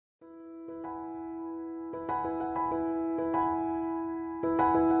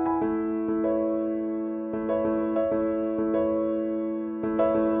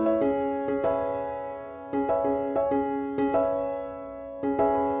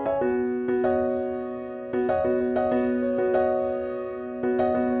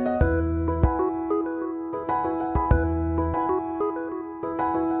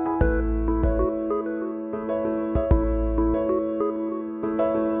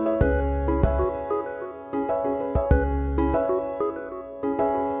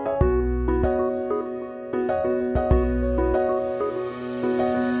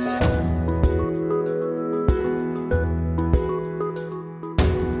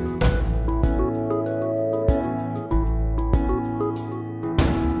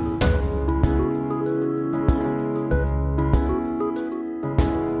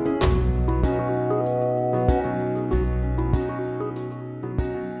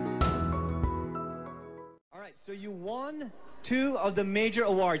So you won 2 of the major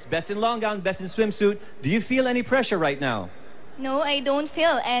awards, Best in Long Gown, Best in Swimsuit. Do you feel any pressure right now? No, I don't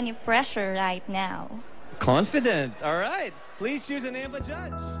feel any pressure right now. Confident. All right. Please choose a name of a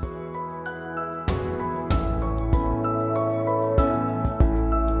judge.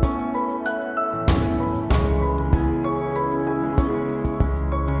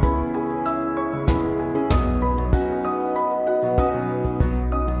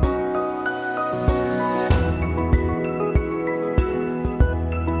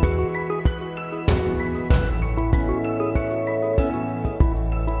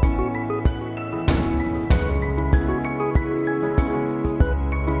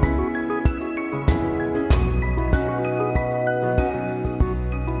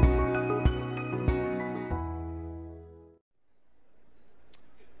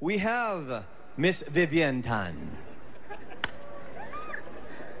 We have Miss Vivian Tan.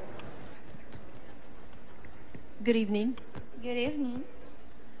 Good evening. Good evening.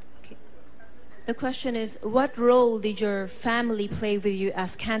 Okay. The question is, what role did your family play with you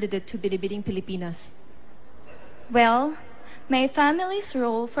as candidate to Binibining Pilipinas? Well, my family's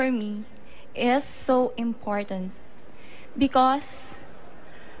role for me is so important because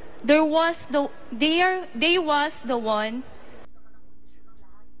they was the one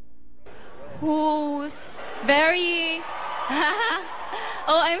who's very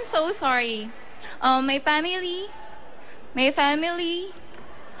oh, I'm so sorry. My family,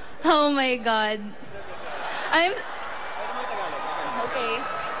 oh my God. Okay.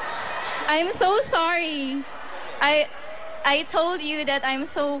 I'm so sorry. I told you that I'm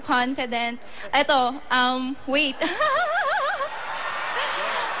so confident. Eto, wait.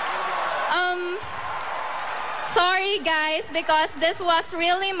 Sorry guys, because this was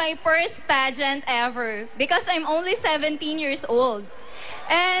really my first pageant ever. Because I'm only 17 years old.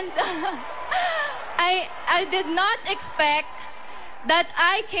 And I did not expect that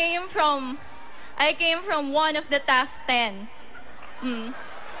I came from one of the top 10.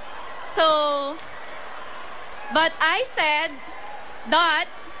 So, but I said that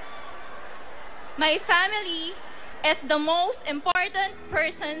my family is the most important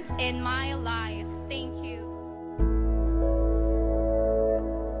persons in my life. Thank you.